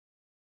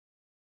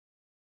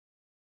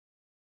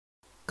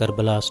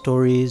Karbala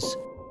Stories,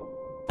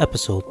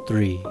 Episode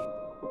 3.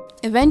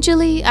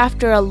 Eventually,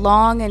 after a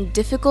long and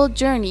difficult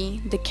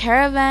journey, the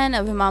caravan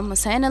of Imam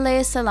Husayn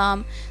alayhi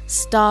salam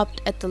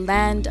stopped at the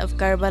land of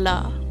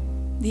Karbala.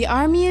 The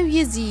army of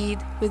Yazid,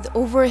 with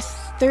over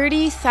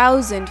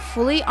 30,000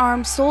 fully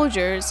armed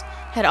soldiers,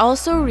 had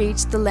also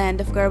reached the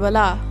land of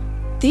Karbala.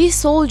 These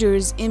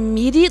soldiers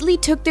immediately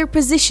took their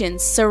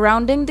positions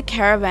surrounding the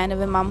caravan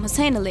of Imam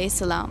Husayn alayhi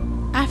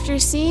salam. After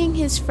seeing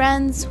his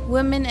friends,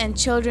 women and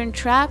children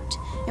trapped,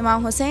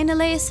 Imam Husayn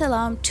alayhi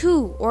salam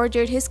too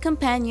ordered his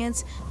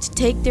companions to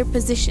take their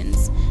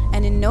positions,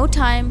 and in no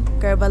time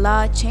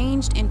Karbala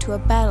changed into a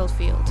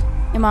battlefield.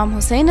 Imam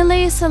Husayn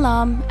alayhi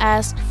salam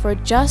asked for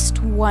just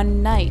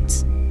one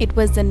night. It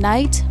was the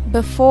night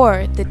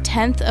before the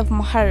 10th of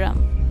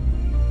Muharram.